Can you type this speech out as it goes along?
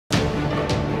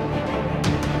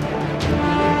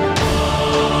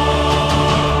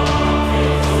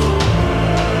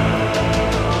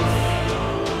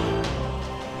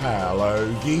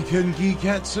Welcome,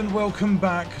 Geekettes, and welcome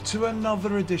back to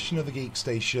another edition of the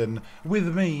Geekstation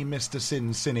with me, Mr. Sin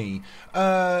Cinny.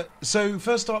 So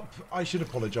first up, I should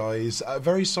apologise.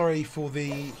 Very sorry for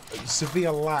the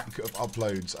severe lack of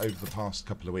uploads over the past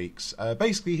couple of weeks.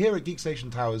 Basically, here at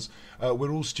Geekstation Towers,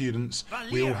 we're all students.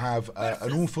 We all have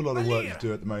an awful lot of work to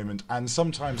do at the moment, and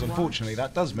sometimes, unfortunately,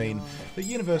 that does mean that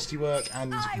university work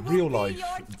and real life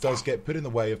does get put in the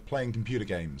way of playing computer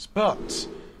games. But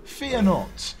fear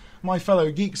not, my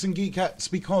fellow geeks and geekettes,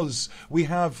 because we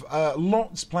have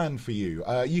lots planned for you.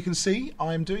 You can see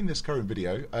I'm doing this current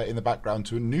video in the background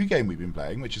to a new game we've been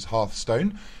playing, which is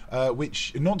Hearthstone,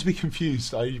 which, not to be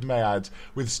confused, I may add,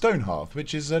 with Stonehearth,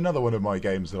 which is another one of my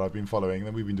games that I've been following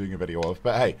and we've been doing a video of.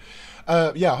 But hey,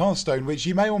 yeah, Hearthstone, which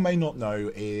you may or may not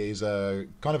know, is a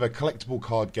kind of a collectible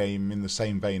card game in the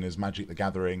same vein as Magic the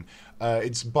Gathering.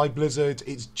 It's by Blizzard.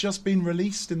 It's just been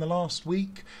released in the last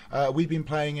week. We've been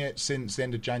playing it since the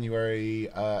end of January.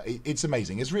 It's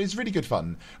amazing. It's really good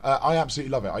fun. I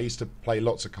absolutely love it. I used to play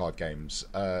lots of card games,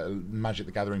 Magic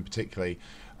the Gathering particularly,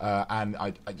 and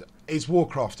it's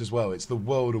Warcraft as well. It's the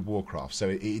world of Warcraft, so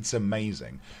it's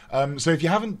amazing. So if you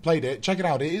haven't played it, check it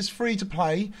out. It is free to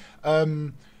play.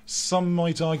 Some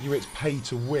might argue it's pay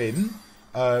to win,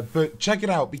 but check it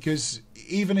out, because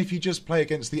even if you just play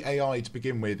against the AI to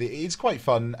begin with, it's quite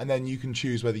fun, and then you can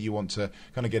choose whether you want to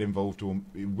kind of get involved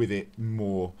with it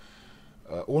more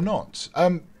or not.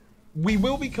 We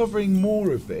will be covering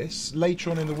more of this later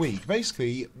on in the week.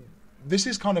 Basically, this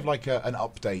is kind of like an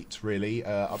update, really,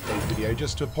 update video,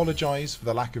 just to apologise for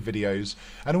the lack of videos,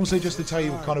 and also just to tell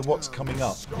you kind of what's coming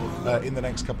up in the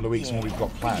next couple of weeks and what we've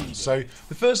got planned. So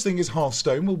the first thing is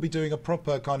Hearthstone. We'll be doing a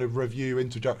proper kind of review,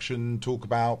 introduction, talk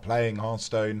about playing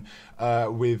Hearthstone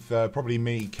with probably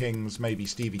me, Kings, maybe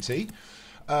Stevie T.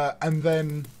 And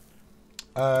then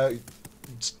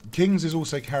Kings is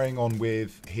also carrying on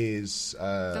with his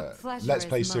Let's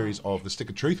Play series of the Stick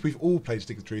of Truth. We've all played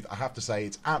Stick of Truth. I have to say,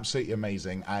 it's absolutely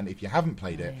amazing, and if you haven't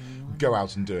played it, go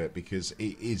out and do it, because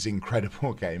it is an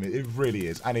incredible game. It really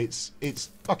is, and it's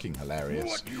fucking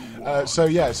hilarious. So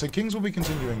yeah, so Kings will be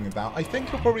continuing with that. I think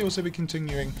he'll probably also be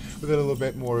continuing with a little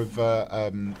bit more of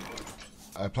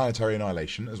Planetary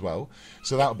Annihilation as well,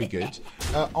 so that'll be good.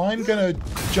 I'm going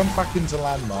to jump back into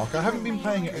Landmark. I haven't been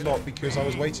playing it a lot because I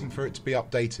was waiting for it to be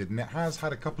updated, and it has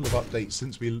had a couple of updates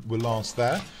since we were last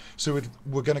there. So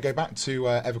we're going to go back to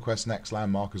EverQuest Next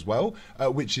Landmark as well,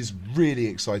 which is really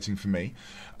exciting for me.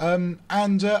 And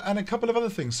a couple of other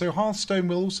things. So Hearthstone,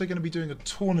 we're also going to be doing a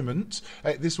tournament.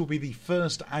 This will be the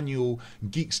first annual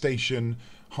Geekstation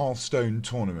Hearthstone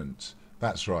tournament.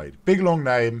 That's right. Big long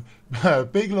name,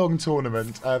 big long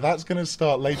tournament. That's going to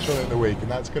start later on in the week,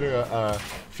 and that's going to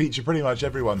feature pretty much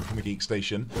everyone from the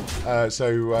Geekstation.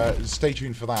 So stay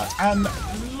tuned for that, and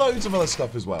loads of other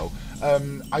stuff as well.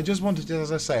 I just wanted to,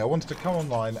 as I say, I wanted to come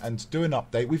online and do an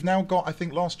update. We've now got, I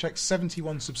think, last check,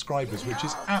 71 subscribers, which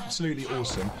is absolutely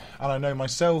awesome. And I know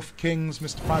myself, Kings,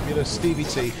 Mr. Fabulous, Stevie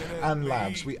T, and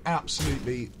Labs, we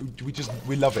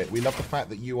love it. We love the fact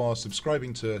that you are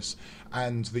subscribing to us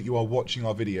and that you are watching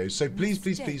our videos. So please,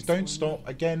 please, please don't stop.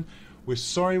 Again, we're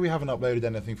sorry we haven't uploaded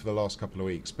anything for the last couple of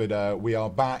weeks, but we are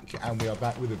back, and we are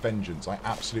back with a vengeance. I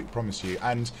absolutely promise you.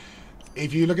 And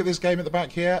if you look at this game at the back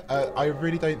here, I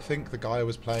really don't think the guy I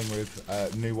was playing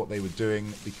with knew what they were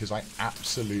doing, because I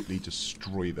absolutely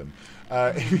destroy them.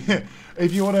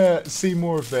 If you want to see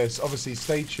more of this, obviously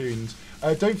stay tuned.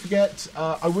 Don't forget,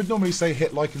 I would normally say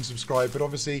hit like and subscribe, but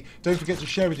obviously don't forget to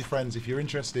share with your friends if you're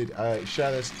interested.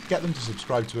 Share this, get them to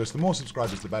subscribe to us. The more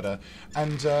subscribers, the better.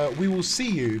 And we will see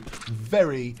you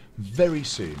very, very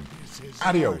soon.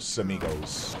 Adios,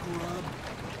 amigos.